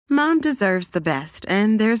Mom deserves the best,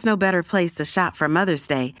 and there's no better place to shop for Mother's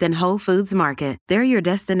Day than Whole Foods Market. They're your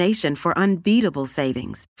destination for unbeatable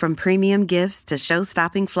savings, from premium gifts to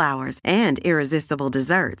show-stopping flowers and irresistible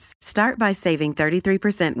desserts. Start by saving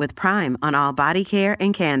 33% with Prime on all body care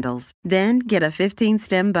and candles. Then get a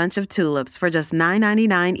 15-stem bunch of tulips for just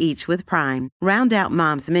 $9.99 each with Prime. Round out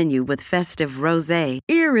Mom's menu with festive rosé,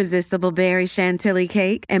 irresistible berry chantilly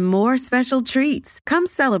cake, and more special treats. Come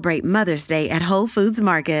celebrate Mother's Day at Whole Foods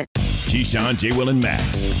Market. Keyshawn, J. Will, and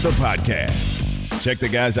Max, the podcast. Check the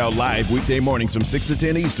guys out live weekday mornings from 6 to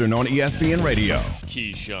 10 Eastern on ESPN Radio.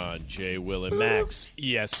 Keyshawn, J. Will, and Max,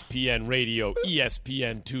 ESPN Radio,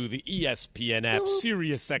 ESPN2, the ESPN app,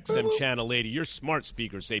 Sirius XM Channel 80. Your smart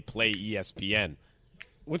speakers say play ESPN.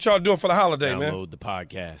 What y'all doing for the holiday, man? Download the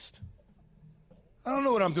podcast. I don't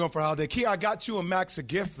know what I'm doing for holiday. Key, I got you and Max a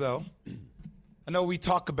gift, though. I know we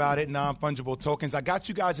talk about it, non-fungible tokens. I got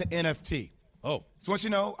you guys an NFT. Oh. So once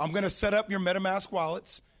you know, I'm going to set up your MetaMask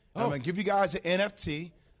wallets. I'm going to give you guys an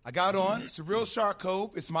NFT. I got on. It's a real Shark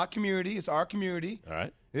Cove. It's my community. It's our community. All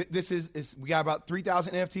right. We got about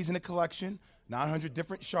 3,000 NFTs in the collection, 900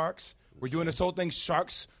 different sharks. We're doing this whole thing,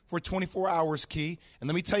 Sharks for 24 hours, Key. And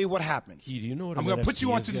let me tell you what happens. Key, do you know what I'm going to put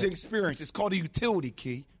you onto this experience. It's called a utility,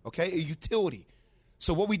 Key, okay? A utility.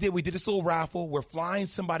 So what we did this little raffle. We're flying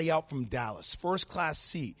somebody out from Dallas, first-class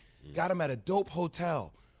seat. Got him at a dope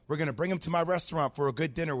hotel. We're going to bring him to my restaurant for a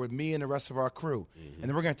good dinner with me and the rest of our crew. And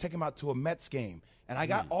then we're going to take him out to a Mets game. And I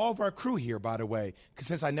got all of our crew here, by the way, because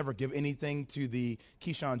since I never give anything to the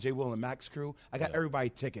Keyshawn, J. Will, and Max crew, I got everybody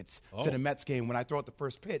tickets to the Mets game when I throw out the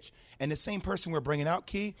first pitch. And the same person we're bringing out,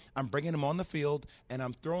 Key, I'm bringing him on the field, and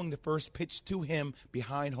I'm throwing the first pitch to him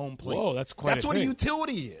behind home plate. Whoa, that's quite That's what a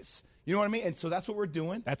utility is. You know what I mean? And so that's what we're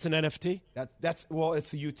doing. That's an NFT?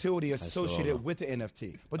 It's a utility associated with the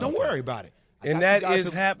NFT. But don't worry about it. And that is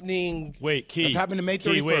happening. Wait, Key. That's happening May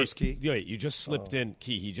 31st, Key. Wait, you just slipped in,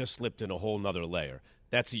 Key. He just slipped in a whole nother layer.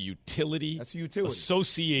 That's a utility. That's a utility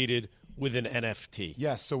associated with an NFT.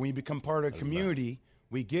 Yes. So when you become part of the community,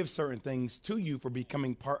 we give certain things to you for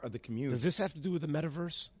becoming part of the community. Does this have to do with the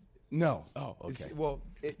metaverse? No. Oh, okay.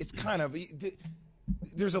 It's kind of.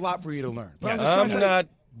 There's a lot for you to learn. But I'm not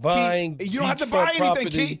buying. Key, you don't have to buy anything,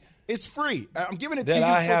 Key. It's free. I'm giving it to you for free.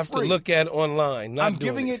 That I have to look at online. I'm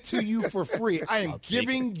giving it to you for free. I am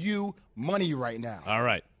giving you money right now. All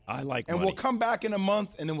right. I like money. And we'll come back in a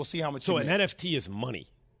month, and then we'll see how much you make. So an NFT is money.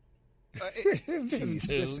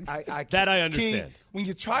 That I understand. Key, when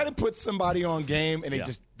you try to put somebody on game and they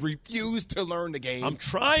just refuse to learn the game. I'm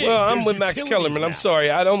trying. Well, I'm with Max Kellerman. I'm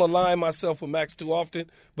sorry. I don't align myself with Max too often.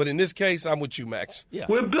 But in this case, I'm with you, Max. Yeah.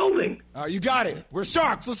 We're building. You got it. We're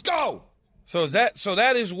Sharks. Let's go. So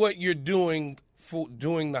that is what you're doing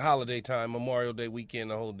during the holiday time, Memorial Day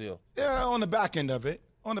weekend, the whole deal? Yeah, on the back end of it.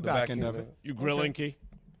 On the back end of it. You grilling, Key?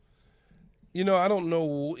 You know, I don't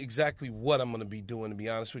know exactly what I'm going to be doing, to be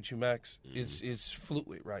honest with you, Max. It's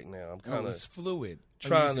fluid right now. I'm kind of it's fluid.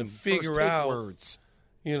 Trying to figure out words.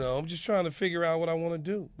 You know, I'm just trying to figure out what I want to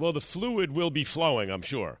do. Well, the fluid will be flowing, I'm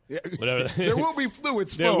sure. Yeah. There will be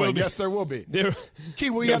fluids flowing. Yes, there will be. Key,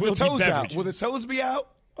 will you have the toes out? Will the toes be out?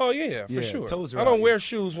 Oh yeah, for sure. Toes are I don't out, wear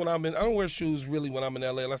shoes when I'm in. I don't wear shoes really when I'm in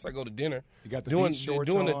LA unless I go to dinner. You got the beach shorts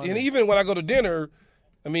on. And even when I go to dinner,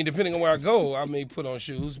 I mean, depending on where I go, I may put on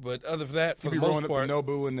shoes. But other than that, for the most part, up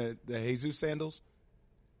to Nobu in the Jesus sandals.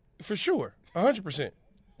 For sure, 100%.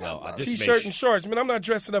 Well, T-shirt and shorts. Man, I'm not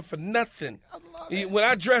dressing up for nothing. When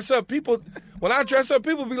I dress up, people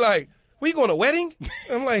be like, "We you going to a wedding?"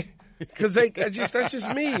 I'm like, because that's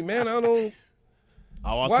just me, man. I don't.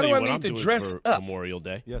 Why do I need to dress up? Memorial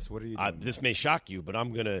Day. Yes, what are you doing? This may shock you, but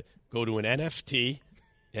I'm going to go to an NFT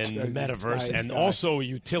and the metaverse and also a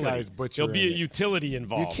utility. There'll be a utility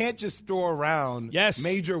involved. You can't just throw around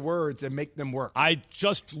major words and make them work. I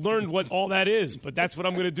just learned what all that is, but that's what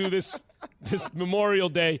I'm going to do this Memorial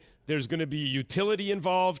Day. There's going to be a utility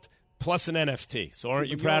involved plus an NFT. So aren't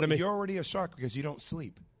you proud of me? You're already a shark because you don't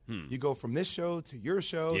sleep. You go from this show to your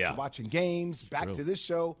show to watching games, back to this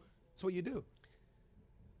show. That's what you do.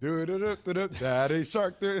 Daddy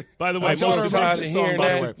Shark. By the way, most addictive song,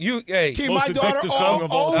 by the way. My daughter, song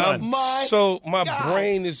of all time. So my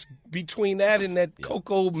brain is between that and that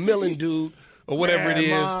Coco Millen dude or whatever it is.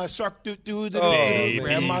 Grandma Shark,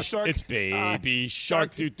 Grandma Shark. It's Baby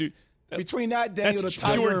Shark, Between that, Daniel the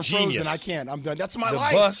Tiger, and Frozen, I can't. I'm done. That's my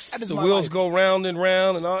life. The bus, the wheels go round and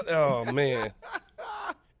round, and all. Oh man,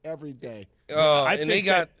 every day. I think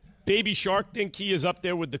that Baby Shark thing, Key, is up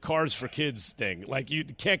there with the Cars for Kids thing. Like, you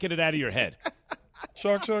can't get it out of your head.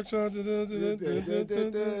 Shark.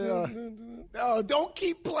 Oh, don't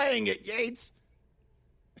keep playing it, Yates.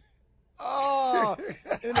 Oh,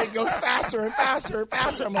 and it goes faster and faster and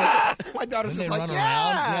faster. I'm like, my daughter's just like, run yeah.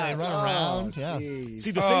 around. Yeah, they run around. Yeah. Geez.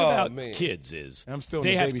 See, the thing about kids is I'm still in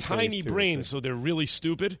they the have baby tiny phase, too, brains, so they're really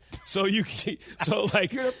stupid. So you, so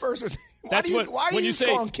like You're the first person. That's why are when you say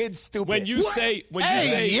calling kids stupid? When you say yo.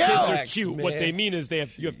 kids are cute, Man. what they mean is they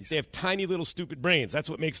have tiny little stupid brains. That's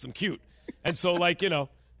what makes them cute. And so like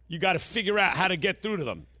you got to figure out how to get through to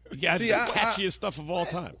them. You got the catchiest stuff of all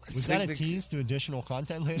time. Was that a tease to additional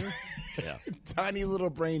content later? Yeah, tiny little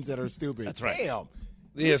brains that are stupid. That's right. Damn.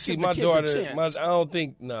 Yeah, Let's see, give the my kids a daughter, chance. I don't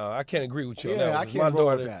think, I can't agree with you on that Yeah, one. I can't My roll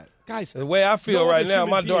with daughter, that. guys. the way I feel no right other now, human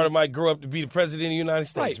my daughter being- might grow up to be the president of the United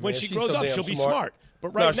States. Right. When man. she She's grows so up, damn she'll be smart. But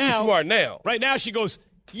right no, now, she's smart now. Right now, she goes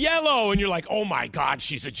yellow, and you're like, oh my God,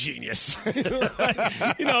 she's a genius.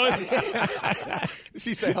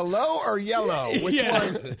 She say hello or yellow? Which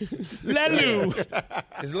one? Lelu.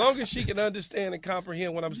 As long as she can understand and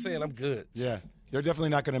comprehend what I'm saying, I'm good. Yeah. They're definitely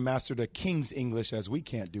not going to master the King's English as we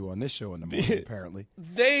can't do on this show in the morning, apparently.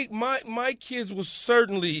 My kids will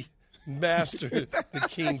certainly master the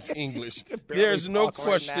King's English. There's no talk right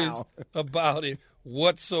questions now. about it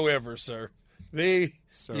whatsoever, sir.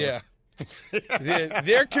 Sir. Yeah.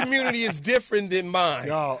 their community is different than mine.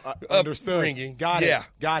 Y'all understood. Upbringing. Got it. Yeah.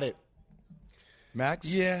 Got it.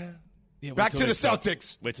 Max? Yeah. Back to the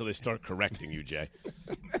Celtics. Wait till they start correcting you, Jay.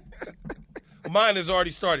 Mine has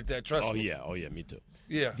already started that, trust me. Oh yeah, me too.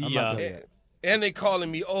 Yeah. I'm not there yet. And they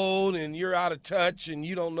calling me old and you're out of touch and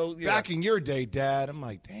you don't know. Yeah. Back in your day, Dad, I'm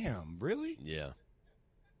like, damn, really? Yeah.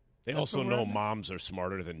 They That's also what know we're at. moms are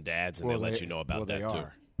smarter than dads, and Well, they let they- you know about well, that they too.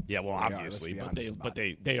 are. Yeah, well, They are, obviously, let's be but honest about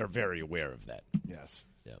they are very aware of that. Yes.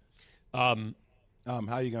 Yeah. How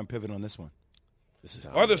are you going to pivot on this one? This is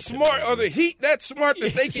how Are the smart, are the Heat that smart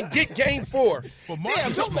that they can get game 4? Well, Damn,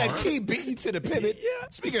 Marcus don't let Smart. Key beat you to the pivot.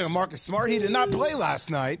 Speaking of Marcus Smart, he did not play last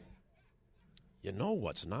night. You know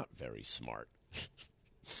what's not very smart?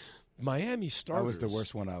 Miami That starters. was the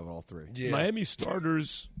worst one out of all three. Yeah. Miami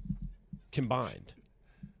starters combined.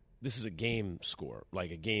 This is a game score,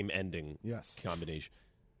 like a game-ending Yes. combination.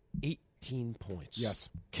 18 points. Yes.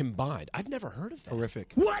 Combined. I've never heard of that.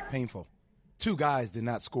 Horrific. What? Painful. 2 guys did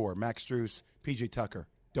not score. Max Strus, P.J. Tucker,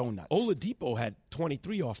 donuts. Oladipo had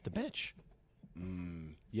 23 off the bench.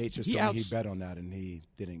 Yates just He told me he outs- bet on that, and he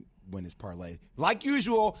didn't win his parlay. Like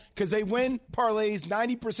usual, because they win parlays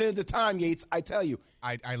 90% of the time, Yates, I tell you.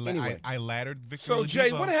 Anyway. I laddered Victor So,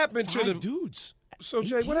 Jay, Oladipo. what happened to the dudes. So,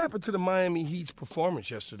 Jay, what happened to the Miami Heat's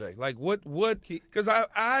performance yesterday? Like, what? Because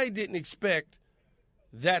I didn't expect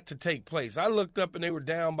that to take place. I looked up and they were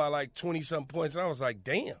down by like 20-something points, and I was like,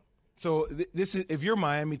 damn. So this is if you're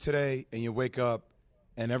Miami today and you wake up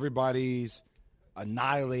and everybody's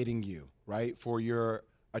annihilating you, right, for your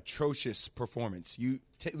atrocious performance. You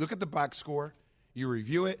look at the box score, you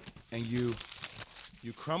review it, and you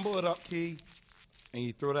crumble it up, Key, and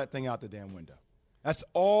you throw that thing out the damn window. That's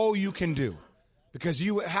all you can do. Because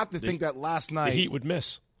you have to think that last night The Heat would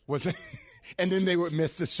miss. was and then they would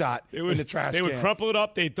miss the shot in the trash They would can. crumple it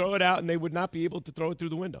up, they'd throw it out, and they would not be able to throw it through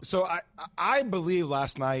the window. So I believe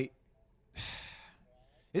last night,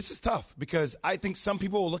 this is tough because I think some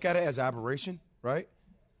people will look at it as aberration, right?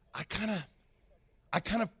 I kind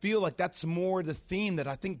of feel like that's more the theme, that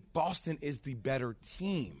I think Boston is the better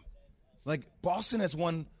team. Like, Boston has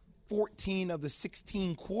won 14 of the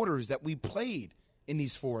 16 quarters that we played in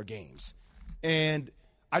these 4 games. And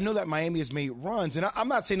I know that Miami has made runs, and I'm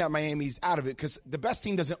not saying that Miami's out of it because the best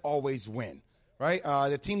team doesn't always win, right?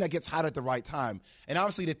 The team that gets hot at the right time. And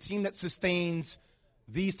obviously the team that sustains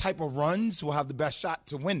these type of runs will have the best shot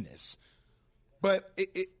to win this. But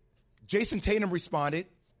Jason Tatum responded.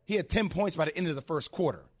 He had 10 points by the end of the first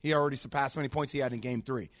quarter. He already surpassed how many points he had in Game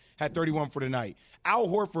 3. Had 31 for the night. Al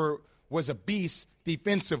Horford was a beast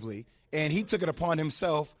defensively, and he took it upon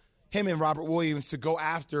himself, him and Robert Williams, to go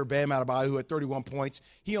after Bam Adebayo, who had 31 points.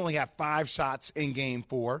 He only had 5 shots in Game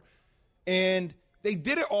 4. And they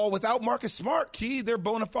did it all without Marcus Smart, Key, their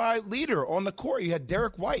bona fide leader on the court. You had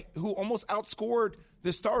Derek White, who almost outscored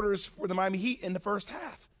the starters for the Miami Heat in the first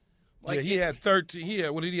half. Like, yeah, he had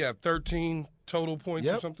 13. What did he have? 13 total points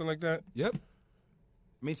or something like that. Yep.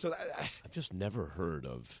 I mean, so I've just never heard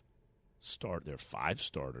of there are 5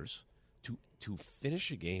 starters. To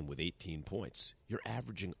finish a game with 18 points, you're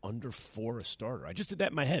averaging under 4 a starter. I just did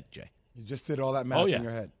that in my head, Jay. you just did all that math in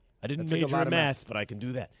your head. I didn't That took a major lot in of math, but I can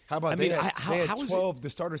do that. How about they had how is it? 12?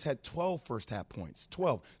 The starters had 12 first half points.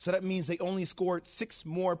 12. So that means they only scored 6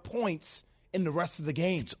 more points in the rest of the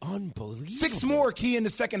game. It's unbelievable. 6 more, Key, in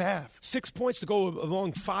the second half. 6 points to go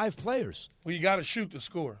among 5 players. Well, you got to shoot to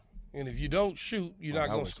score. And if you don't shoot, you're not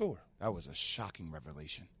going to score. That was a shocking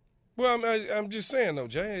revelation. Well, I'm just saying, though,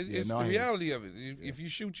 Jay. It's the I hear reality of it. If you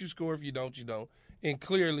shoot, you score. If you don't, you don't. And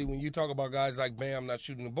clearly, when you talk about guys like Bam not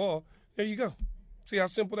shooting the ball, there you go. See how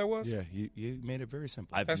simple that was? Yeah, you made it very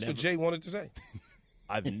simple. That's what Jay wanted to say.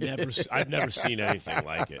 I've never seen anything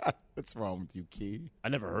like it. What's wrong with you, Key? I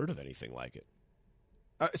never heard of anything like it.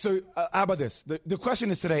 So how about this? The question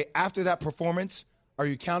is today, after that performance, are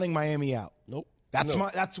you counting Miami out? Nope. That's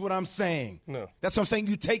what I'm saying. No. That's what I'm saying.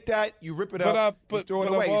 You take that, you rip it up, you throw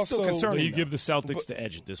it away. It's still concerning. Well, you give the Celtics the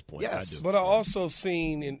edge at this point. Yes. I do. But I also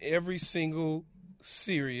seen in every single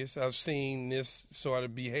series, I've seen this sort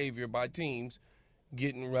of behavior by teams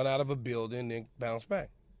getting run out of a building and bounce back.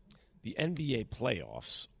 The NBA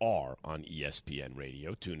playoffs are on ESPN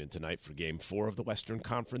Radio. Tune in tonight for Game 4 of the Western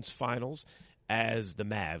Conference Finals as the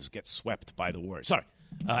Mavs get swept by the Warriors.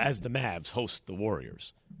 As the Mavs host the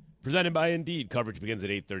Warriors. Presented by Indeed. Coverage begins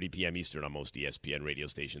at 8:30 p.m. Eastern on most ESPN radio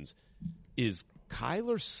stations. Is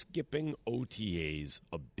Kyler skipping OTAs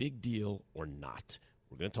a big deal or not?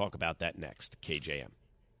 We're going to talk about that next. KJM.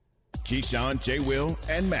 Keyshawn, J. Will,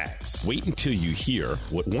 and Max. Wait until you hear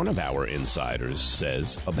what one of our insiders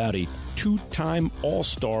says about a two-time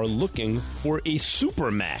All-Star looking for a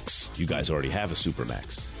Supermax. You guys already have a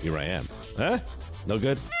Supermax. Here I am. Huh? No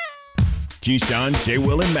good? Keyshawn, J.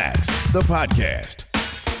 Will, and Max, the podcast.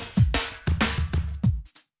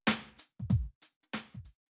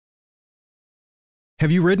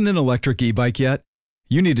 Have you ridden an electric e-bike yet?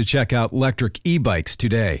 You need to check out Electric E-Bikes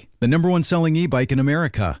today, the #1 selling e-bike in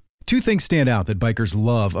America. Two things stand out that bikers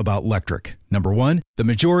love about Electric. Number one, the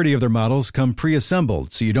majority of their models come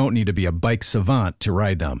pre-assembled, so you don't need to be a bike savant to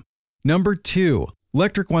ride them. Number two,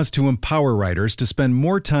 Electric wants to empower riders to spend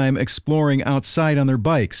more time exploring outside on their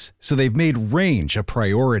bikes, so they've made range a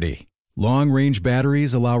priority. Long-range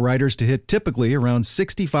batteries allow riders to hit typically around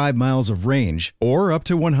 65 miles of range, or up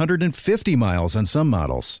to 150 miles on some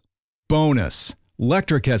models. Bonus,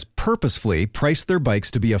 Electric has purposefully priced their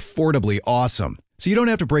bikes to be affordably awesome, so you don't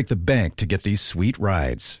have to break the bank to get these sweet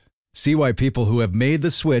rides. See why people who have made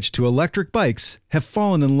the switch to electric bikes have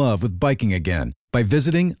fallen in love with biking again by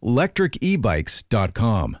visiting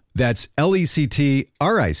electricebikes.com. That's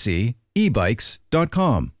LECTRIC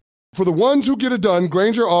ebikes.com. For the ones who get it done,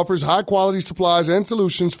 Grainger offers high-quality supplies and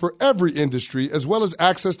solutions for every industry, as well as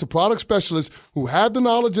access to product specialists who have the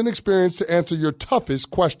knowledge and experience to answer your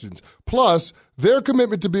toughest questions. Plus, their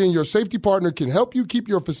commitment to being your safety partner can help you keep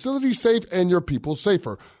your facility safe and your people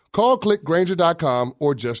safer. Call, click Grainger.com,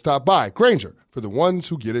 or just stop by. Grainger, for the ones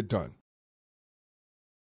who get it done.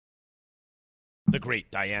 The great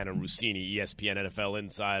Dianna Russini, ESPN NFL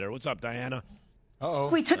insider. What's up, Dianna? Uh-oh.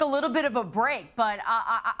 We took a little bit of a break, but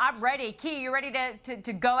I'm ready. Key, you ready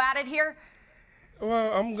to go at it here?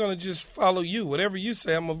 Well, I'm going to just follow you. Whatever you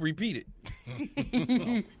say, I'm going to repeat it.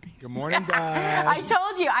 Good morning, Dad. I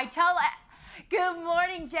told you. Good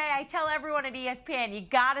morning, Jay. I tell everyone at ESPN, you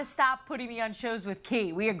got to stop putting me on shows with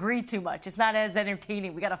Key. We agree too much. It's not as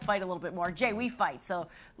entertaining. We got to fight a little bit more. Jay, we fight. So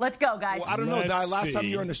let's go, guys. Well, I don't know, Di. Last see. time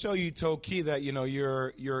you were on the show, you told Key that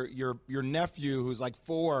your nephew, who's like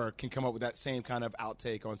 4, can come up with that same kind of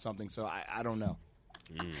outtake on something. So I don't know.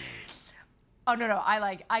 Oh, no.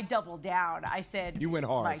 I doubled down. I said, You went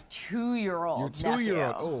hard. My 2-year-old. Your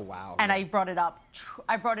 2-year-old. nephew. Oh, wow. And I brought it up.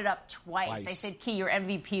 Twice. I Twice. said, Key, your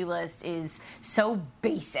MVP list is so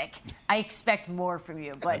basic. I expect more from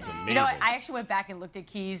you. But That's you know what? amazing. I actually went back and looked at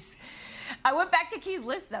Key's. I went back to Key's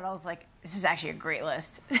list, and I was like, this is actually a great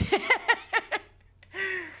list. Are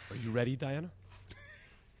you ready, Dianna?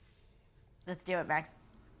 Let's do it, Max.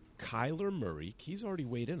 Kyler Murray, he's already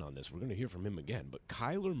weighed in on this. We're going to hear from him again. But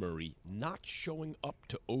Kyler Murray not showing up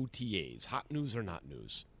to OTAs. Hot news or not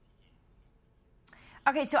news?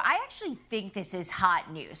 Okay, so I actually think this is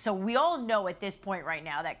hot news. So we all know at this point right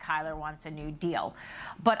now that Kyler wants a new deal.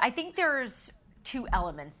 But I think there's two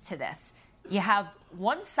elements to this. You have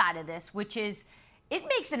one side of this, which is it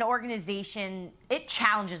makes an organization, it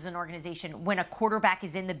challenges an organization when a quarterback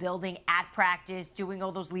is in the building at practice, doing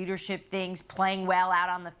all those leadership things, playing well out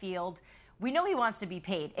on the field. We know he wants to be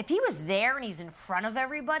paid. If he was there and he's in front of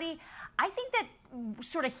everybody, I think that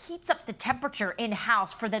sort of heats up the temperature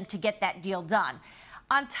in-house for them to get that deal done.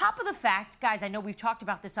 On top of the fact, guys, I know we've talked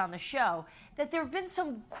about this on the show, that there have been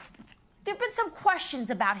some questions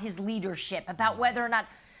about his leadership, about whether or not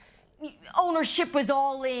ownership was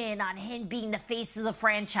all in on him being the face of the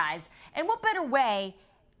franchise. And what better way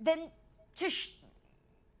than to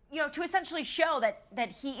essentially show that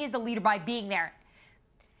he is the leader by being there.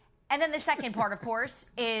 And then the second part, of course,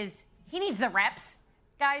 is he needs the reps.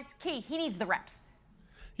 Guys, Key, he needs the reps.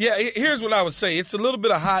 Yeah, here's what I would say. It's a little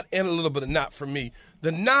bit of hot and a little bit of not for me.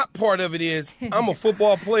 The not part of it is I'm a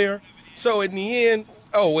football player, so in the end,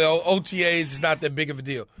 Oh, well, OTAs is not that big of a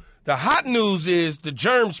deal. The hot news is the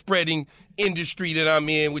germ spreading industry that I'm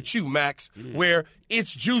in with you, Max, where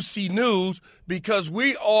it's juicy news because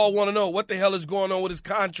we all want to know what the hell is going on with his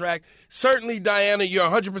contract. Certainly, Dianna, you're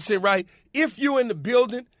 100% right. If you're in the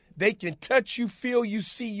building, they can touch you, feel you,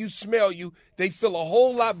 see you, smell you. They feel a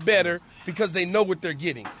whole lot better because they know what they're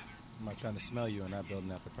getting. I'm not trying to smell you in that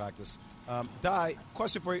building after practice. Di,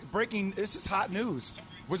 question for you. This is hot news.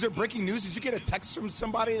 Was there breaking news? Did you get a text from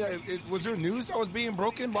somebody? Was there news that was being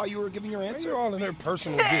broken while you were giving your answer? You're all in her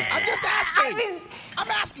personal business. I'm just asking. I'm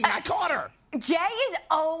asking. I caught her. Jay is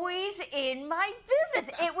always in my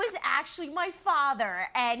business. It was actually my father,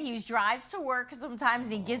 and he drives to work sometimes,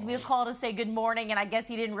 and he gives me a call to say good morning, and I guess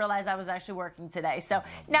he didn't realize I was actually working today. So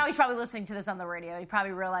now he's probably listening to this on the radio. He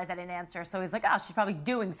probably realized I didn't answer, so he's like, oh, she's probably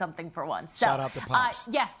doing something for once. So, shout out to Pops.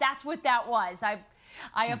 Yes, that's what that was.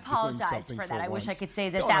 I apologize for that. I wish I could say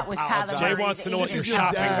that was Kyler Murray. Jay wants to know what your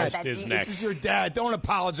shopping list is next. This is your dad. Don't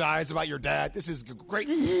apologize about your dad. This is great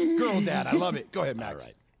girl dad. I love it. Go ahead, Max. All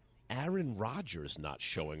right. Aaron Rodgers not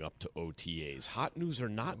showing up to OTAs. Hot news or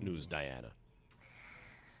not news, Dianna?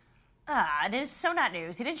 It is so not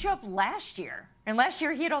news. He didn't show up last year. And last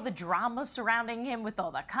year he had all the drama surrounding him with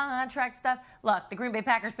all the contract stuff. Look, the Green Bay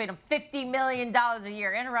Packers paid him $50 million a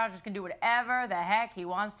year. Aaron Rodgers can do whatever the heck he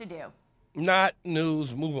wants to do. Not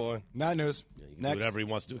news. Move on. Not news. Yeah, he can do whatever he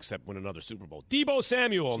wants to do except win another Super Bowl. Deebo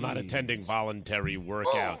Samuel not attending voluntary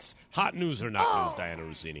workouts. Hot news or not news, Dianna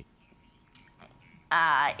Russini?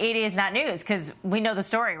 It is not news because we know the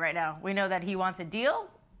story right now. We know that he wants a deal.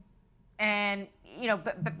 And,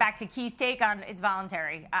 but back to Key's take on it's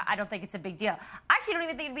voluntary. I don't think it's a big deal. I actually don't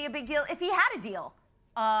even think it'd be a big deal if he had a deal.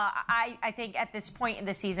 I think at this point in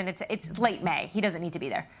the season, it's late May. He doesn't need to be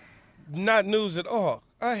there. Not news at all.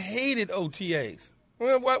 I hated OTAs.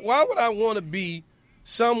 Why would I want to be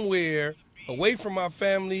somewhere away from my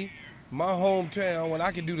family, my hometown, when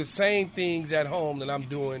I can do the same things at home that I'm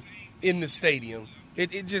doing in the stadium?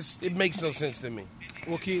 It makes no sense to me.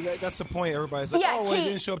 Well, Key, that's the point. Everybody's like, he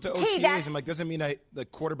didn't show up to OTAs. I'm like, doesn't mean that the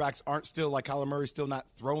quarterbacks aren't still, like Kyler Murray's still not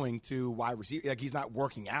throwing to wide receiver. Like, he's not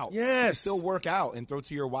working out. Yes. He still work out and throw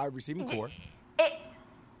to your wide receiving core.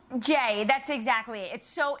 Jay, that's exactly it. It's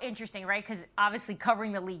so interesting, right? Because obviously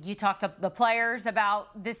covering the league, you talk to the players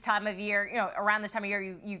about this time of year, around this time of year,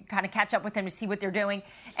 you kind of catch up with them to see what they're doing.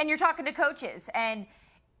 And you're talking to coaches. And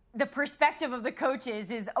the perspective of the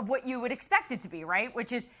coaches is of what you would expect it to be, right?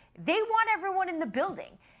 Which is they want everyone in the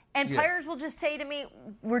building. And players will just say to me,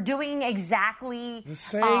 we're doing exactly the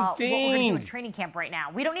same thing. What we're going to do in training camp right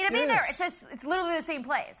now. We don't need to be there. It's literally the same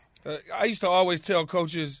plays. I used to always tell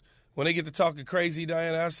coaches, when they get to talking crazy,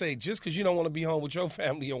 Dianna, I say, just because you don't want to be home with your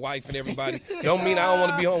family, your wife, and everybody, don't mean I don't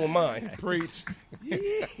want to be home with mine. Preach.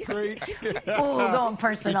 Preach. Ooh, going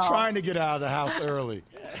personal. You're trying to get out of the house early.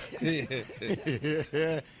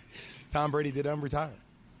 Tom Brady did retire.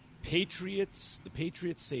 The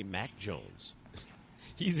Patriots say Mac Jones.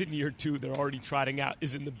 He's in year 2. They're already trotting out.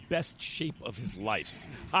 Is in the best shape of his life.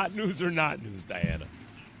 Hot news or not news, Dianna?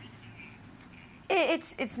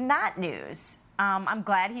 It's not news. I'm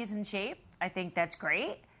glad he's in shape. I think that's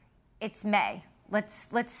great. It's May. Let's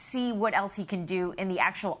see what else he can do in the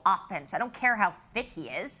actual offense. I don't care how fit he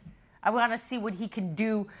is. I want to see what he can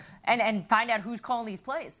do and find out who's calling these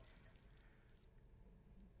plays.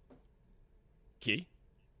 Key?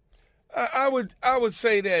 I would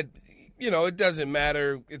say that, it doesn't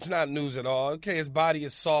matter. It's not news at all. Okay, his body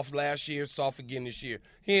is soft last year, soft again this year.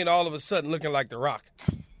 He ain't all of a sudden looking like The Rock.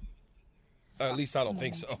 At least I don't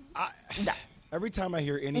think so. Every time I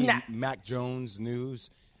hear any Mac Jones news,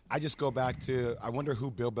 I just go back to, I wonder who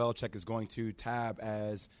Bill Belichick is going to tab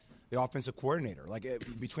as the offensive coordinator. Like,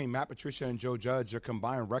 between Matt Patricia and Joe Judge, their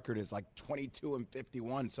combined record is like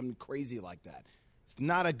 22-51, something crazy like that. It's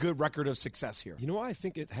not a good record of success here. You know why I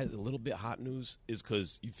think it has a little bit hot news is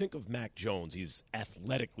because you think of Mac Jones, he's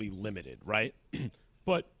athletically limited, right?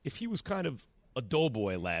 But if he was kind of a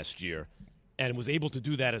doughboy last year and was able to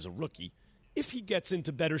do that as a rookie, if he gets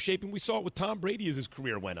into better shape, and we saw it with Tom Brady as his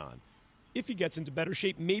career went on, if he gets into better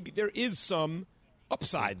shape, maybe there is some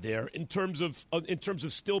upside there in terms of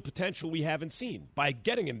still potential we haven't seen by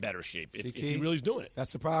getting in better shape if he really is doing it.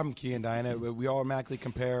 That's the problem, Key and Dianna. We automatically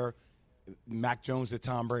compare Mac Jones to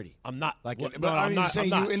Tom Brady. I'm not. I'm just saying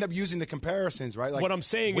you end up using the comparisons, right? Like, what I'm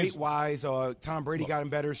saying is weight-wise, Tom Brady got in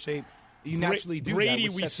better shape. You naturally do Brady,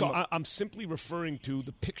 that. we saw. I'm simply referring to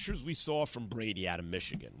the pictures we saw from Brady out of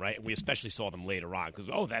Michigan, right? And we especially saw them later on because,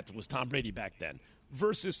 that was Tom Brady back then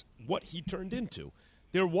versus what he turned into.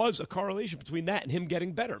 There was a correlation between that and him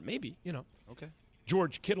getting better. Maybe, Okay.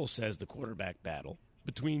 George Kittle says the quarterback battle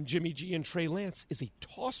between Jimmy G and Trey Lance is a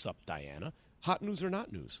toss-up, Dianna. Hot news or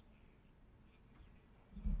not news?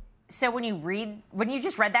 So when you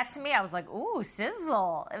just read that to me, I was like, ooh,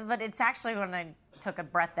 sizzle. But it's actually when I took a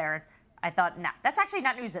breath there, I thought, nah, that's actually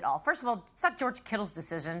not news at all. First of all, it's not George Kittle's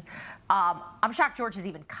decision. I'm shocked George is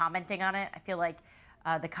even commenting on it. I feel like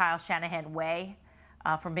the Kyle Shanahan way,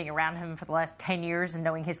 from being around him for the last 10 years and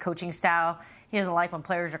knowing his coaching style, he doesn't like when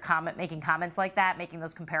players are making comments like that, making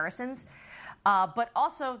those comparisons. But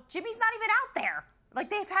also, Jimmy's not even out there. Like,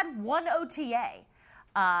 they've had one OTA.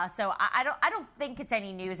 So I don't think it's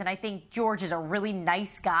any news, and I think George is a really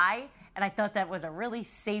nice guy, and I thought that was a really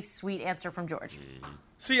safe, sweet answer from George.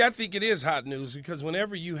 See, I think it is hot news because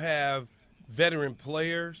whenever you have veteran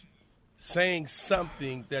players saying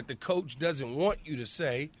something that the coach doesn't want you to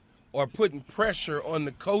say or putting pressure on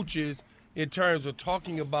the coaches in terms of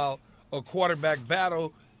talking about a quarterback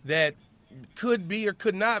battle that could be or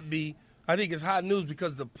could not be, I think it's hot news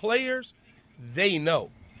because the players, they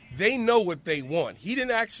know. They know what they want. He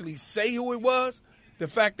didn't actually say who it was. The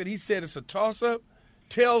fact that he said it's a toss-up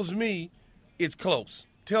tells me it's close.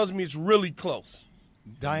 Tells me it's really close.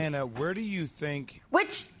 Dianna, where do you think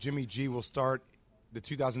Jimmy G will start the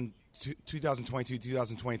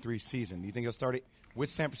 2022-2023 season? Do you think he'll start it with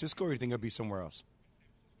San Francisco, or do you think he'll be somewhere else?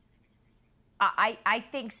 I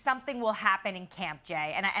think something will happen in camp,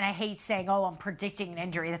 Jay. And I hate saying, I'm predicting an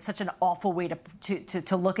injury. That's such an awful way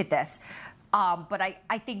to look at this. But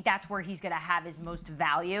I think that's where he's going to have his most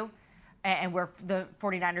value and where the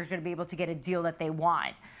 49ers are going to be able to get a deal that they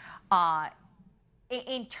want.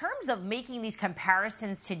 In terms of making these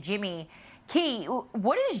comparisons to Jimmy, Key,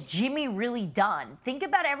 what has Jimmy really done? Think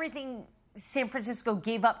about everything San Francisco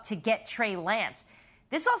gave up to get Trey Lance.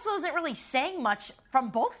 This also isn't really saying much from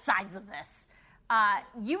both sides of this.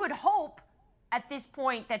 You would hope at this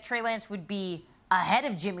point that Trey Lance would be ahead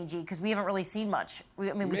of Jimmy G because we haven't really seen much.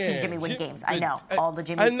 We've seen Jimmy win games. I know all the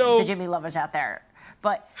Jimmy lovers out there,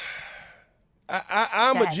 but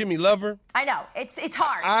I'm a Jimmy lover. I know it's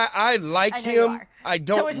hard. I like him. I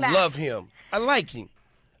don't love him. I like him.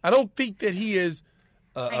 I don't think that he is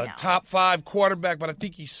a top 5 quarterback, but I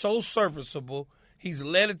think he's so serviceable. He's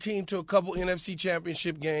led a team to a couple NFC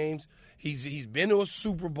championship games. He's been to a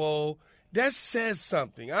Super Bowl. That says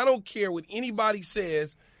something. I don't care what anybody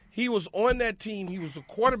says. He was on that team. He was the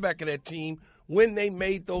quarterback of that team when they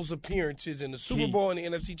made those appearances in the Super Bowl and the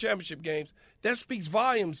NFC Championship games. That speaks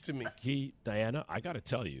volumes to me. Dianna, I got to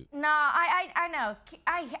tell you. No, I know.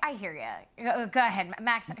 I hear you. Go ahead,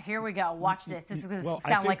 Max. Here we go. Watch this. This is going to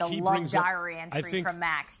sound like a love diary entry from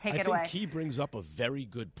Max. Take it away. I think he brings up a very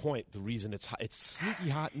good point. The reason it's sneaky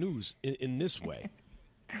hot news in this way.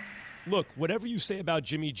 Look, whatever you say about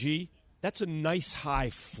Jimmy G, that's a nice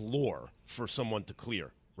high floor for someone to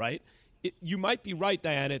clear, right? You might be right,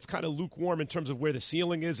 Dianna. It's kind of lukewarm in terms of where the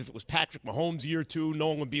ceiling is. If it was Patrick Mahomes year 2, no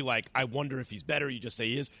one would be like, I wonder if he's better. You just say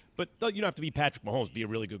he is. But you don't have to be Patrick Mahomes, be a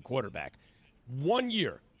really good quarterback. 1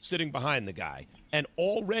 year sitting behind the guy, and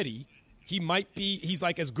already he's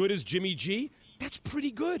like as good as Jimmy G. That's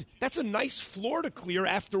pretty good. That's a nice floor to clear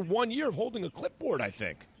after 1 year of holding a clipboard, I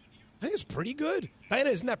think. I think it's pretty good.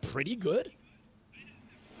 Dianna, isn't that pretty good?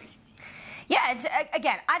 Yeah,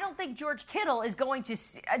 again, I don't think George Kittle is going to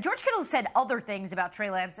George Kittle said other things about Trey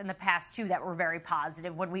Lance in the past, too, that were very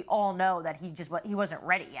positive when we all know that he wasn't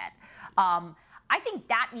ready yet. I think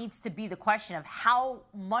that needs to be the question of how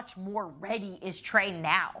much more ready is Trey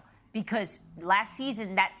now? Because last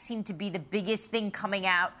season, that seemed to be the biggest thing coming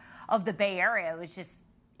out of the Bay Area. It's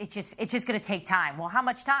just going to take time. Well, how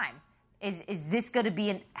much time? Is this going to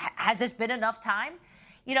be has this been enough time?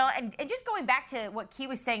 You know, and just going back to what Key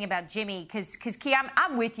was saying about Jimmy, because Key,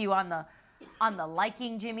 I'm with you on the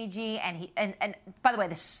liking Jimmy G, and by the way,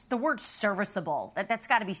 the word serviceable, that's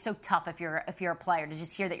got to be so tough if you're a player to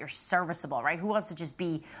just hear that you're serviceable, right? Who wants to just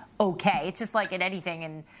be okay? It's just like in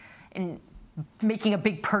anything, in making a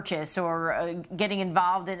big purchase or getting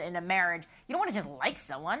involved in a marriage. You don't want to just like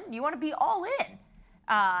someone; you want to be all in.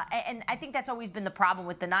 And I think that's always been the problem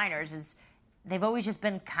with the Niners is they've always just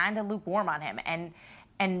been kind of lukewarm on him,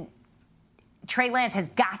 and Trey Lance has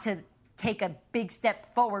got to take a big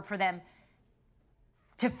step forward for them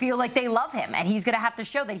to feel like they love him. And he's going to have to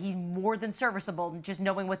show that he's more than serviceable, just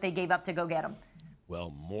knowing what they gave up to go get him.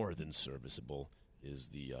 Well, more than serviceable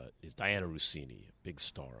is Dianna Russini, a big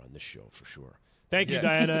star on this show for sure. Thank you,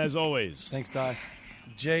 Dianna, as always. Thanks, Di.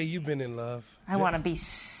 Jay, you've been in love. I want to be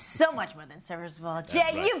so much more than serviceable. Jay,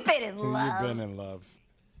 right. You've been in love. You've been in love.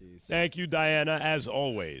 Jeez. Thank you, Dianna, as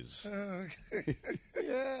always.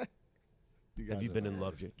 Yeah. Have you been in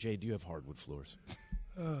love, Jay? Jay, do you have hardwood floors?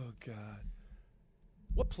 Oh, God.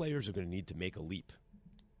 What players are going to need to make a leap?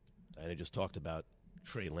 Dianna just talked about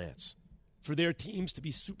Trey Lance. for their teams to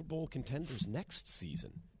be Super Bowl contenders next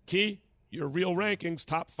season. Key, your real rankings,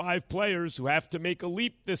 top 5 players who have to make a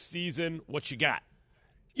leap this season. What you got?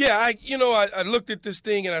 Yeah, I looked at this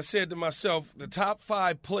thing and I said to myself, the top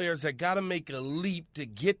 5 players that got to make a leap to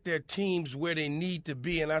get their teams where they need to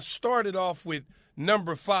be. And I started off with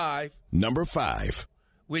number 5. Number 5.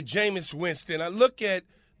 With Jameis Winston. I look at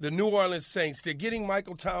the New Orleans Saints. They're getting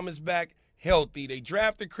Michael Thomas back healthy. They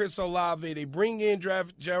drafted Chris Olave. They bring in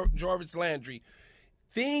Jarvis Landry.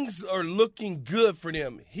 Things are looking good for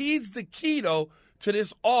them. He's the key, though, to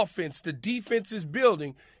this offense. The defense is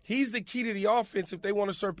building. He's the key to the offense if they want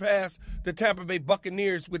to surpass the Tampa Bay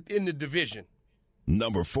Buccaneers within the division.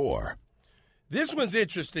 Number 4. This one's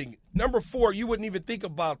interesting. Number 4, you wouldn't even think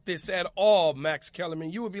about this at all, Max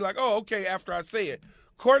Kellerman. You would be like, oh, okay, after I say it.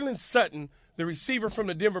 Cortland Sutton, the receiver from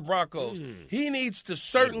the Denver Broncos, he needs to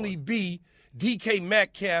certainly be DK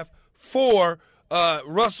Metcalf for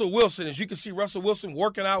Russell Wilson. As you can see, Russell Wilson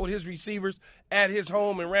working out with his receivers at his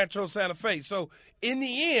home in Rancho Santa Fe. So in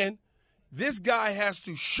the end, this guy has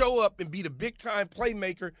to show up and be the big-time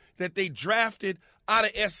playmaker that they drafted out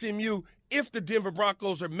of SMU if the Denver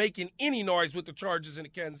Broncos are making any noise with the Chargers and the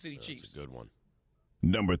Kansas City Chiefs. That's a good one.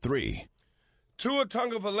 Number 3. Tua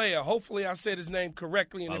Tagovailoa. Hopefully I said his name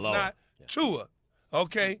correctly, and if not, Tua.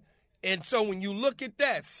 Okay? And so when you look at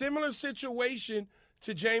that, similar situation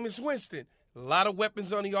to Jameis Winston. A lot of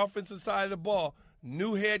weapons on the offensive side of the ball.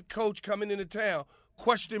 New head coach coming into town.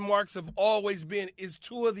 Question marks have always been, is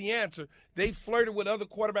Tua the answer? They flirted with other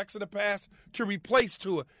quarterbacks in the past to replace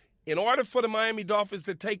Tua. In order for the Miami Dolphins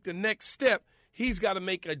to take the next step, he's got to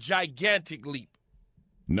make a gigantic leap.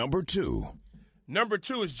 Number 2. Number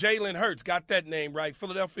 2 is Jalen Hurts. Got that name right.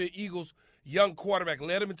 Philadelphia Eagles young quarterback.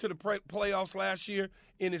 Led him into the playoffs last year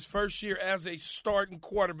in his first year as a starting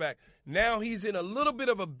quarterback. Now he's in a little bit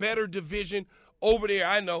of a better division over there.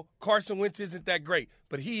 I know Carson Wentz isn't that great,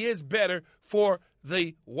 but he is better for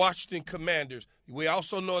the Washington Commanders. We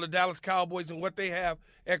also know the Dallas Cowboys and what they have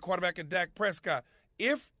at quarterback and Dak Prescott.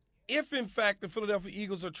 If in fact the Philadelphia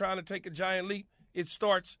Eagles are trying to take a giant leap, it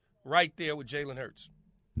starts right there with Jalen Hurts.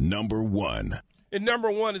 Number 1. And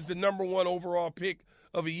number 1 is the number 1 overall pick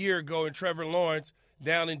of a year ago in Trevor Lawrence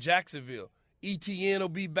down in Jacksonville. ETN will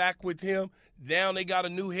be back with him. Now they got a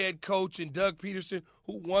new head coach in Doug Peterson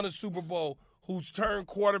who won a Super Bowl, who's turned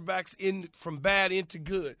quarterbacks in from bad into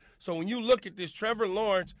good. So when you look at this, Trevor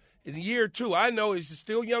Lawrence in year 2, I know he's a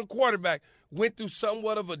still young quarterback, went through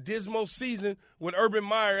somewhat of a dismal season with Urban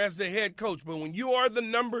Meyer as the head coach. But when you are the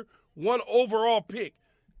number 1 overall pick,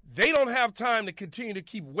 they don't have time to continue to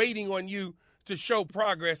keep waiting on you to show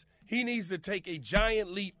progress. He needs to take a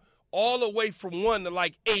giant leap all the way from 1 to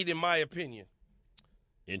like 8, in my opinion.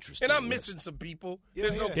 Interesting. And I'm missing some people.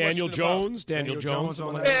 There's no Daniel question Jones. about Daniel Jones.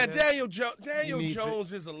 Yeah, Daniel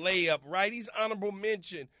Jones is a layup, right? He's honorable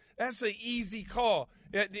mention. That's an easy call.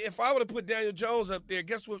 If I would have put Daniel Jones up there,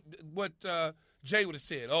 guess what Jay would have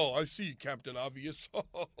said? Oh, I see you, Captain Obvious.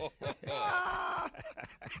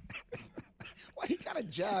 Why you gotta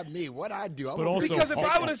jab me? What I do? Because if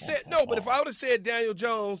I would have said if I would have said Daniel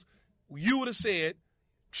Jones, you would have said,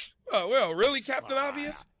 "Oh well, really, Captain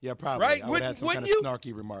Obvious?" Yeah, probably. Right? I would have had some kind of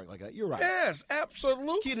snarky remark like that. You're right. Yes,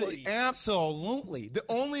 absolutely. Absolutely. The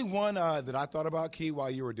only one that I thought about, Key, while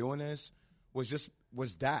you were doing this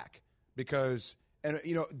was Dak, because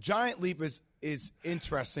giant leap is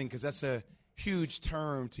interesting because that's a huge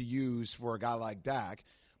term to use for a guy like Dak.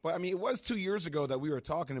 But I mean, it was 2 years ago that we were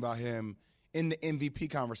talking about him in the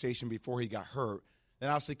MVP conversation before he got hurt.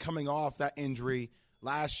 And obviously coming off that injury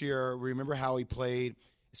last year, remember how he played,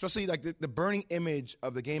 especially like the burning image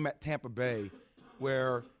of the game at Tampa Bay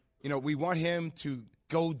where, we want him to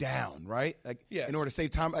go down, right? Like in order to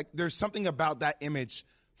save time. Like there's something about that image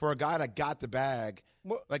for a guy that got the bag,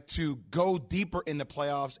 like to go deeper in the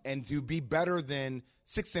playoffs and to be better than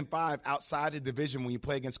 6-5 outside the division when you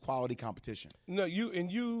play against quality competition. No,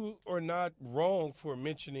 you are not wrong for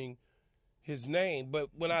mentioning his name, but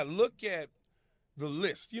when I look at the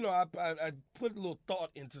list, I put a little thought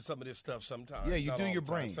into some of this stuff sometimes. Yeah, you do your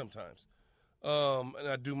brain sometimes, and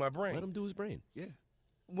I do my brain. Let him do his brain. Yeah.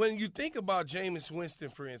 When you think about Jameis Winston,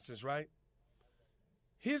 for instance, right?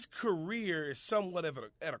 His career is somewhat at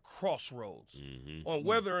a crossroads on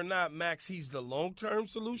whether or not, Max, he's the long-term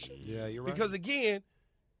solution. Yeah, you're right. Because, again,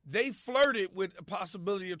 they flirted with a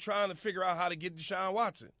possibility of trying to figure out how to get Deshaun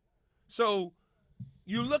Watson. So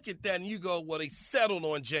you look at that and you go, well, they settled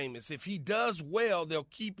on Jameis. If he does well, they'll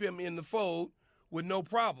keep him in the fold with no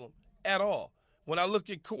problem at all. When I look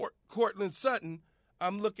at Cortland Sutton,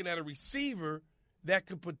 I'm looking at a receiver that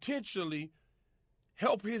could potentially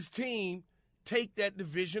help his team take that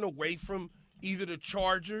division away from either the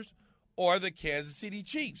Chargers or the Kansas City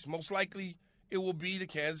Chiefs. Most likely it will be the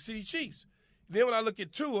Kansas City Chiefs. Then when I look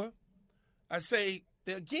at Tua, I say,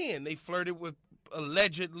 again, they flirted with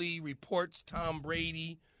allegedly reports Tom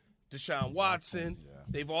Brady, Deshaun Watson. Yeah.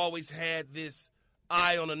 They've always had this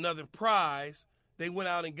eye on another prize. They went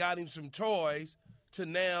out and got him some toys to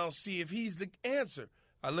now see if he's the answer.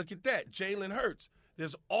 I look at that. Jalen Hurts.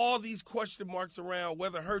 There's all these question marks around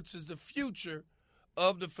whether Hurts is the future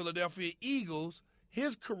of the Philadelphia Eagles.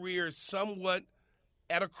 His career is somewhat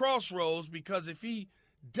at a crossroads because if he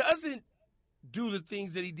doesn't do the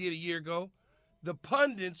things that he did a year ago, the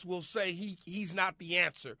pundits will say he's not the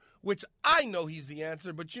answer, which I know he's the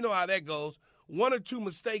answer, but you know how that goes. 1 or 2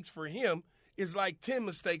 mistakes for him is like 10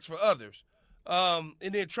 mistakes for others. And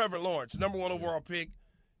then Trevor Lawrence, number 1 overall pick.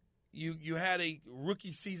 You had a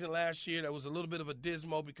rookie season last year that was a little bit of a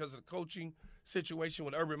dismal because of the coaching situation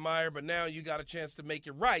with Urban Meyer, but now you got a chance to make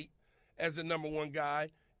it right as the number 1 guy,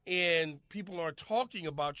 and people aren't talking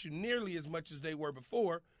about you nearly as much as they were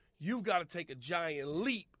before. You've got to take a giant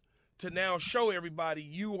leap to now show everybody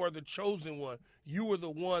you are the chosen one. You are the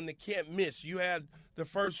one that can't miss. You had the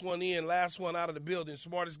first one in, last one out of the building,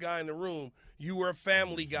 smartest guy in the room. You were a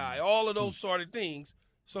family guy, all of those sort of things.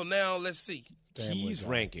 So now let's see. Keys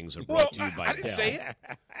rankings are brought to you by I didn't Dell. say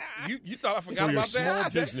it. You thought I forgot For your about small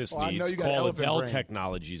that? business Well, I know needs, you got call a elephant Dell brain.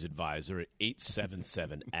 Technologies advisor at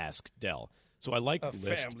 877-ASK-DELL. So I like the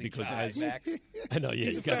list family because guy, as Max. I know, yeah,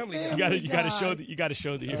 He's a family guy. you got to show that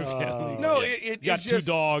you're a family. No, guy. it you got it's 2 just,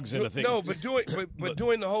 dogs and a thing. No, but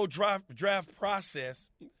during the whole draft process,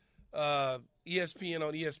 ESPN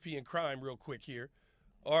on ESPN Crime, real quick here,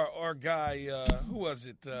 our guy, who was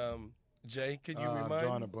it? Jay, can you remind me? I'm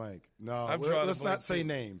drawing a blank. No, let's not say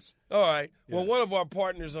names. All right. Yeah. Well, one of our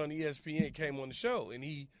partners on ESPN came on the show, and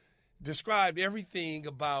he described everything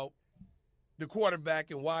about the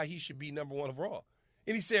quarterback and why he should be number 1 overall.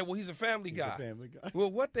 And he said, well, he's a family guy.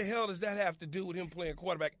 Well, what the hell does that have to do with him playing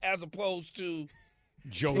quarterback as opposed to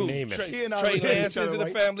Joe Namath. Trey Lance isn't a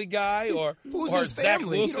family guy, or his Zach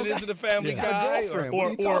family? Wilson isn't a family guy, girlfriend. What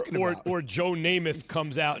are you talking about? or Joe Namath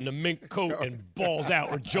comes out in a mink coat and balls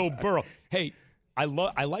out, or Joe Burrow. Hey, I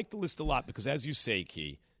like the list a lot because, as you say,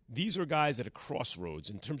 Key, these are guys at a crossroads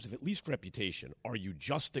in terms of at least reputation. Are you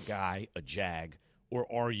just a guy, a jag,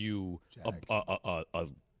 or are you a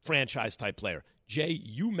franchise-type player? Jay,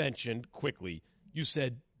 you mentioned quickly, you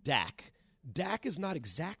said Dak. Dak is not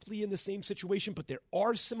exactly in the same situation, but there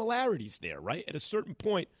are similarities there, right? At a certain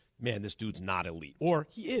point, man, this dude's not elite. Or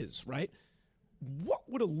he is, right? What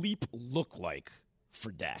would a leap look like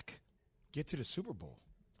for Dak? Get to the Super Bowl.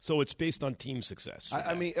 So it's based on team success.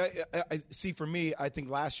 I mean, I see, for me, I think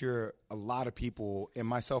last year a lot of people, and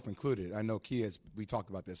myself included, I know Kia, we talked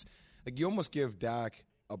about this, like you almost give Dak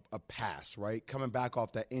a pass, right? Coming back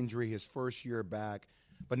off that injury, his first year back.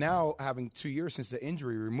 But now having 2 years since the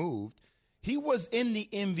injury removed, he was in the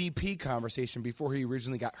MVP conversation before he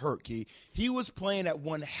originally got hurt, Key. He was playing at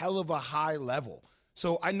one hell of a high level.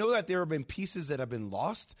 So I know that there have been pieces that have been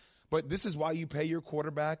lost, but this is why you pay your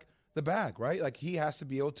quarterback the bag, right? Like he has to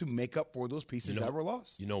be able to make up for those pieces that were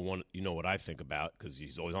lost. You know what I think about, because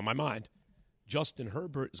he's always on my mind. Justin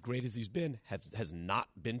Herbert, as great as he's been, has not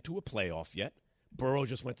been to a playoff yet. Burrow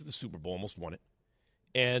just went to the Super Bowl, almost won it.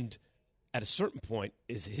 And at a certain point,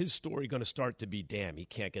 is his story going to start to be, damn, he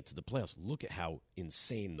can't get to the playoffs? Look at how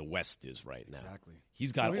insane the West is right now. Exactly.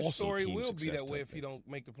 He's got his also story team will be success that way type if he don't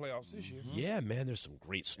make the playoffs this year. Yeah, man, there's some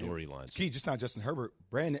great storylines. Key, just not Justin Herbert.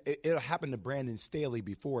 Brandon, it'll happen to Brandon Staley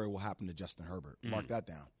before it will happen to Justin Herbert. Mark that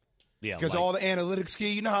down. Yeah, because all the analytics,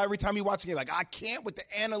 Key, you know how every time you watch a game, like, I can't with the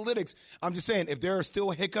analytics. I'm just saying, if there are still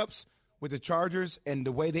hiccups with the Chargers and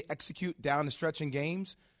the way they execute down the stretch in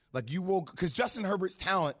games, like you will, because Justin Herbert's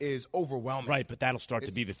talent is overwhelming. Right, but that'll start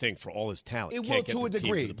to be the thing for all his talent. It Can't will to a get the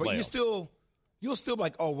team degree, the but you'll still be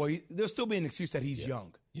like, oh, well, there'll still be an excuse that he's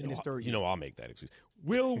young in his third year. I'll make that excuse.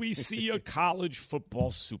 Will we see a college football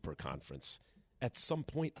super conference at some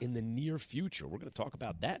point in the near future? We're going to talk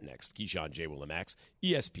about that next. Keyshawn, J. Will, and Max,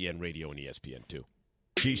 ESPN Radio and ESPN2.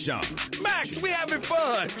 Keyshawn. Max, we having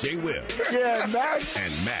fun. J. Will. Yeah, Max.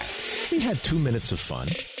 And Max. We had 2 minutes of fun.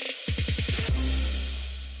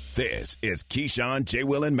 This is Keyshawn, J.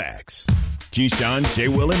 Will, and Max. Keyshawn, J.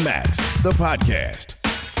 Will, and Max, the podcast.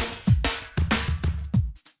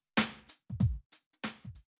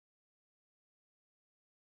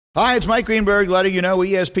 Hi, it's Mike Greenberg letting you know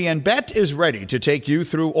ESPN Bet is ready to take you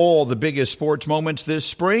through all the biggest sports moments this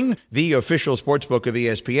spring. The official sportsbook of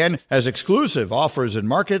ESPN has exclusive offers and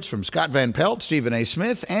markets from Scott Van Pelt, Stephen A.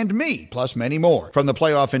 Smith, and me, plus many more. From the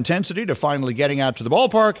playoff intensity to finally getting out to the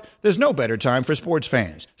ballpark, there's no better time for sports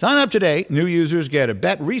fans. Sign up today. New users get a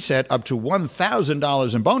bet reset up to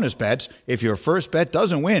 $1,000 in bonus bets if your first bet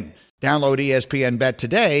doesn't win. Download ESPN Bet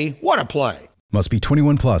today. What a play. Must be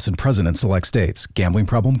 21 plus and present in select states. Gambling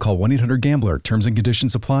problem? Call 1-800-GAMBLER. Terms and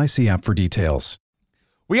conditions apply. See app for details.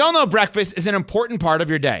 We all know breakfast is an important part of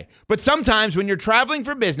your day. But sometimes when you're traveling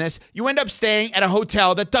for business, you end up staying at a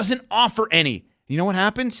hotel that doesn't offer any. You know what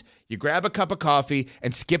happens? You grab a cup of coffee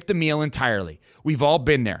and skip the meal entirely. We've all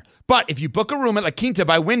been there. But if you book a room at La Quinta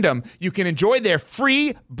by Wyndham, you can enjoy their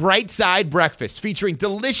free Bright Side breakfast featuring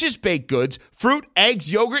delicious baked goods, fruit, eggs,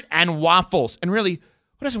 yogurt, and waffles. And really,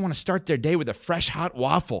 who doesn't want to start their day with a fresh, hot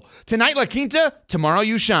waffle? Tonight, La Quinta, tomorrow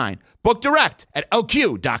you shine. Book direct at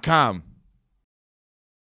LQ.com.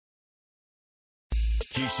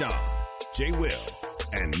 Keyshawn, J. Will,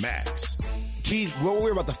 and Max. Key, what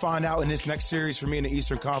we're about to find out in this next series for me in the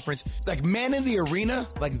Eastern Conference, like man in the arena,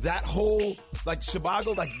 like that whole, like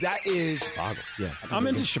Shabago, like that is. Shabago. Yeah. I'm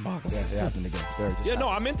into Shabago. Yeah, it happened again.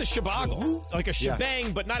 I'm into Shabago. Like a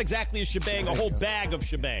shebang, but not exactly a shebang, a whole bag of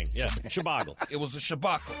shebang. Yeah, Shabago. It was a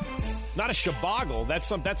shabaco. Not a shabagle.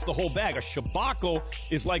 That's the whole bag. A shabacle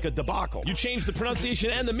is like a debacle. You change the pronunciation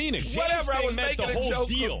and the meaning. Whatever, I was meant making the a whole joke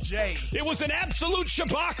deal. of Jay. It was an absolute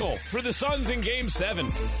shabacle for the Suns in Game 7.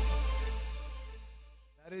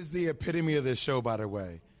 That is the epitome of this show, by the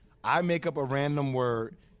way. I make up a random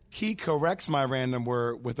word. Key corrects my random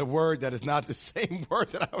word with a word that is not the same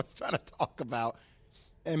word that I was trying to talk about.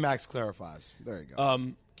 And Max clarifies. There you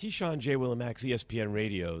go. Keyshawn, J. Will, and Max, ESPN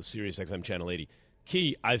Radio, Sirius XM Channel 80.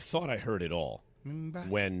 Key, I thought I heard it all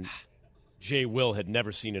when J. Will had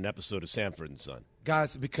never seen an episode of Sanford and Son.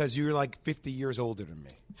 Guys, because you're like 50 years older than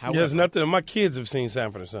me. However, There's nothing. My kids have seen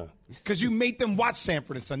Sanford and Son. Because you made them watch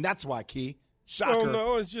Sanford and Son. That's why, Key. Shocker.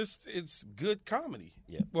 No, it's good comedy.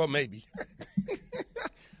 Yeah. Well, maybe.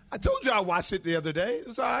 I told you I watched it the other day. It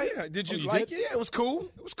was all right. Yeah. Did you you like did? it? Yeah, it was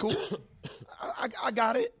cool. It was cool. I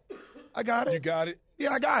got it. I got it. You got it?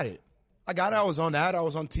 Yeah, I got it. I was on that. I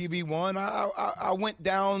was on TV One. I went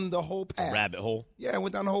down the whole path. Rabbit hole. Yeah, I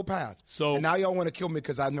went down the whole path. So and now y'all want to kill me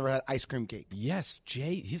because I've never had ice cream cake. Yes,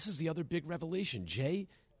 Jay, this is the other big revelation. Jay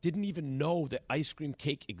didn't even know that ice cream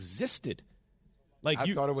cake existed. Like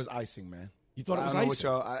I thought it was icing, man. You thought it was I don't know icing?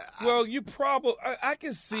 what y'all, Well, you probably. I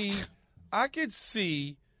could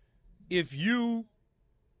see if you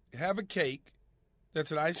have a cake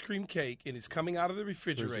that's an ice cream cake and it's coming out of the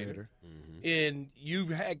refrigerator. And you've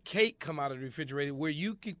had cake come out of the refrigerator where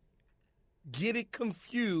you could get it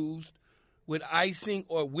confused with icing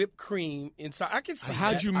or whipped cream inside. I can see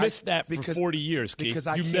How'd that. you miss that for because- 40 years, Keith? because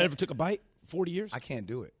I You can't- never took a bite? 40 years? I can't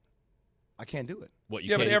do it. What, you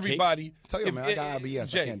Yeah, can't but eat everybody. cake? Tell you, if- man, I got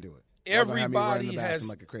IBS. Jay, I can't do it. Y'all gonna have me running Everybody the bathroom has.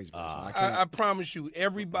 like a crazy person. I can't. I promise you,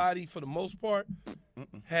 everybody for the most part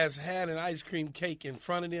has had an ice cream cake in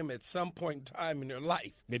front of them at some point in time in their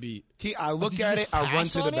life. Maybe. Key, I look Did you at just it. I run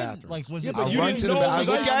pass to the on it? bathroom. Like, was Yeah, it? but I you run didn't to the know bathroom. it I was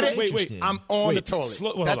look at ice it. cream. Wait. Interesting. I'm on the Wait, toilet.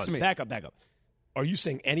 hold That's on. me. Back up. Are you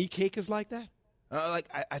saying any cake is like that?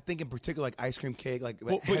 I think in particular, like ice cream cake, like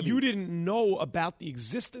But heavy. you didn't know about the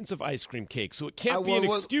existence of ice cream cake, so it can't be well, an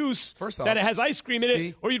well, excuse first off, that it has ice cream in see?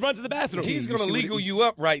 it, or you'd run to the bathroom. He's You going to see what legal he- you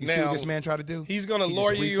up right You now. see what this man tried to do? He's going to He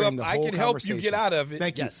lawyer just you reframed up. the I whole can help you get conversation. out of it.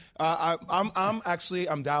 Thank you. Yes.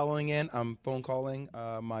 I'm dialing in. I'm phone calling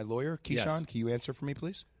my lawyer, Keyshawn. Yes. Can you answer for me,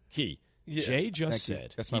 please? Key. Yeah. Jay just Thank you.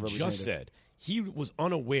 said. That's my he just representative. said he was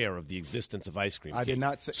unaware of the existence of ice cream. I did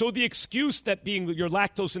not say- So the excuse that being you're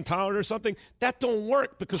lactose intolerant or something that don't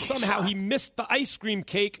work because somehow he missed the ice cream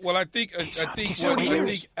cake. Well, I think actually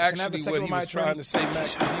what he was trying to say,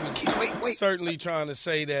 Max, is he was certainly trying to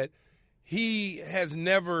say that he has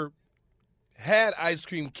never had ice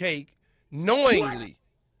cream cake knowingly.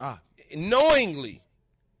 Knowingly.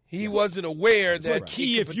 He wasn't aware that. So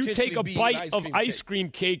Key, it could if you take a potentially be bite an of cake. ice cream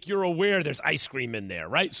cake, you're aware there's ice cream in there,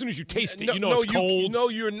 right? As soon as you taste it, you know no, it's cold. No,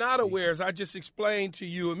 you're not aware, as I just explained to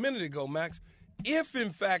you a minute ago, Max. If, in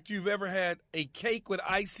fact, you've ever had a cake with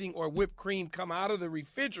icing or whipped cream come out of the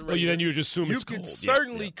refrigerator, then you just assume it's could cold. Yeah,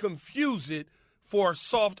 certainly confuse it for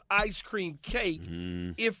soft ice cream cake.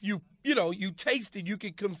 If you taste it, you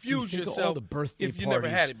could confuse Think of yourself all the birthday if you never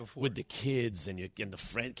parties had it before. with the kids and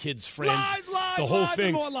the kids' friends, Lies, the whole lies, thing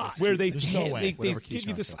and more lies. where they There's no can't, way. they Whatever give you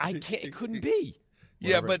Keyshawn this. said. I can't. It couldn't be.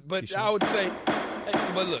 Yeah, Whatever, but Keyshawn. I would say,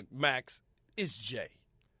 but look, Max, it's Jay.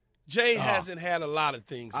 Jay hasn't had a lot of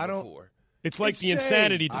things before. It's like the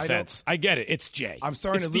insanity defense. I get it. It's Jay. I'm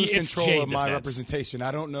starting to lose control of my representation. I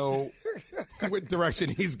don't know what direction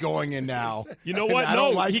he's going in now. You know what?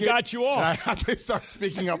 No, he got you off. I have to start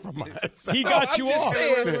speaking up for myself. He got you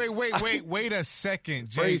off. Wait a second,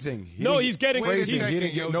 Jay. Phrasing. He's getting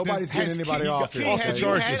phrasing. Nobody's getting anybody off here. Off the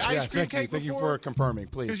charges. Thank you for confirming,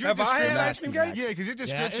 please. Have I had ice cream cake? Yeah, because your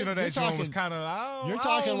description of that joint was kind of. You're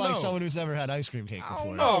talking like someone who's never had ice cream cake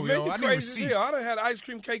before. Oh, man, you crazy as hell. I done had ice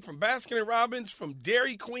cream cake from Baskin & Robbins, from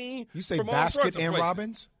Dairy Queen. You say Basket and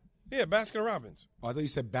Robbins? Yeah, Baskin & Robbins. Oh, I thought you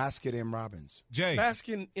said Basket and Robbins. Jay.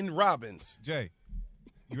 Baskin & Robbins. Jay,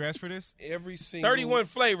 you asked for this? Every single 31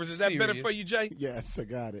 flavors. Is that better for you, Jay? Yes, I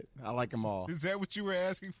got it. I like them all. Is that what you were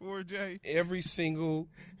asking for, Jay? Every single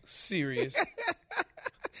serious.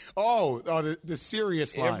 The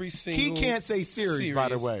serious line. Every single He can't say serious, by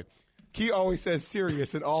the way. Key always says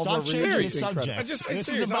serious in all Stop the changing the subject. I just say this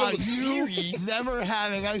serious. is about you never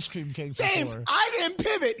having ice cream cakes James, before. I didn't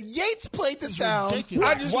pivot. Yates played the sound.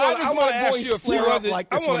 Ridiculous. I want to ask you a few other. like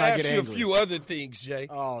I this want when to I get ask you a angry? few other things, Jay.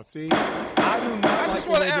 Oh, see, I do not. I just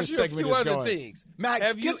want to ask you a segment few is other going. things. Max,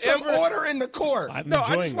 have you get some ever, order in the court. I'm No, I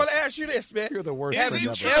enjoying just want to this. ask you this, man. You're the worst. Have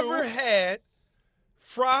you ever had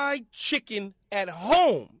fried chicken at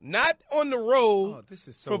home, not on the road? Oh, this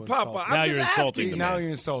is so from Papa. insulting. Now I'm you're just insulting asking. the Now man.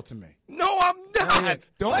 you're insulting me. No, I'm not.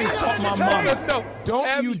 Don't insult my mama. No, Don't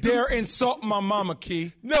have you dare insult my mama,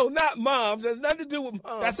 Key. No, not moms. There's nothing to do with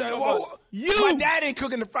moms. That's you. My dad ain't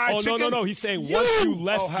cooking the fried chicken. No. He's saying once you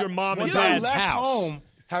left your mom and once I dad's left house. home,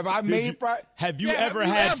 have I made fried? Have you Yeah, ever have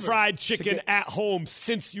you had ever? fried chicken at home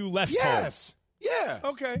since you left home? Yes. Yeah.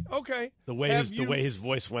 Okay. The way his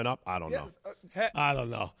voice went up, I don't know. I don't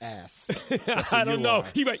know. Ass. I don't know.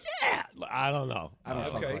 He went, yeah. I don't know. I don't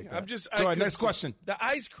talk like that. I'm just. Go ahead, next question. The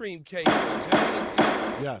ice cream cake, though,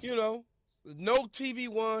 Jay. Yes. You know, no TV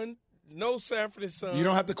One, no Sanford and Son. You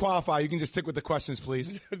don't have to qualify. You can just stick with the questions,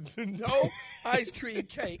 please. No ice cream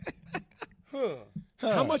cake.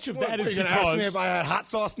 How much of that is You're going to ask me because if I had hot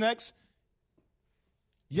sauce next?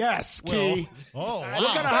 Yes, Key. Oh, wow. What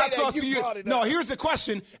kind of hot sauce do you? brought it No, up. here's the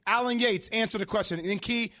question. Alan Yates, answer the question. And then,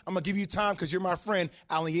 Key, I'm going to give you time because you're my friend.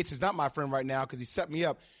 Alan Yates is not my friend right now because he set me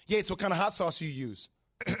up. Yates, what kind of hot sauce do you use?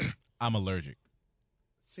 I'm allergic.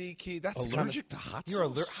 See, Key, that's allergic to hot You're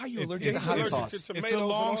sauce? how you It- allergic to it's hot allergic sauce? to It's tomatoes a and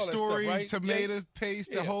long all that stuff, story. right? Tomatoes, paste,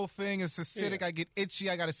 Yeah. the whole thing is acidic. Yeah. I get itchy.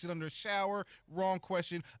 I got to sit under a shower. Wrong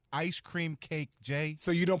question. Ice cream cake, Jay.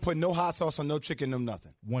 So you don't put no hot sauce on no chicken, no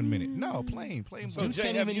nothing. 1 minute. No, plain. So, You Jay,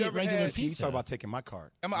 can't have even you eat ever regular had- You pizza. talk about taking my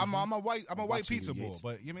card. I'm a white watching pizza you, bull, Yates.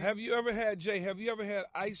 but you mean Have you ever had, Jay, have you ever had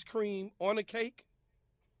ice cream on a cake?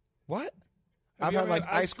 What? Have I've you had ever like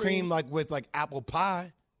had ice cream like with like apple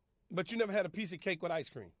pie. But you never had a piece of cake with ice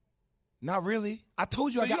cream? Not really. I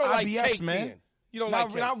told you So I got don't like IBS, cake, man. then. You don't not, like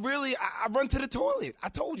cake? not really. I run to the toilet. I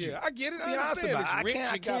told you. Yeah, I get it. I Be honest understand. about It's it. I rich.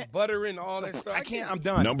 can't- I It got can't- butter and all that stuff. I get can't. it. I'm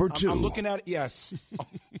done. Number two. I'm looking at it. Yes.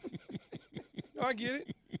 No, I get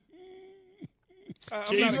it. I'm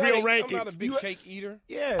Jay's not a real big- I'm not a rankings. big cake eater,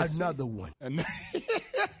 Yes. Another one. and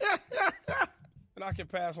I can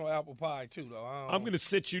pass on apple pie too, though. I'm going to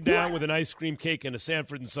sit you down with an ice cream cake and a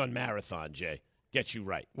Sanford and Son marathon, Jay. Get you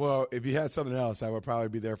right. Well, if you had something else, I would probably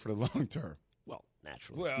be there for the long term. Well,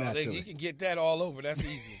 naturally. Well, Naturally. you can get that all over. That's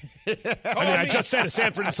easy. I just said a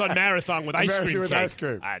Sanford and Son marathon with ice cream with cake. ice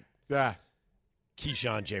cream. Yeah.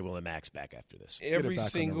 Keyshawn, J. Will, and Max back after this. Every back on the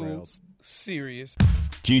single rails. serious.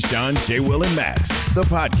 Keyshawn, J. Will, and Max, the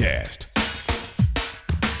podcast.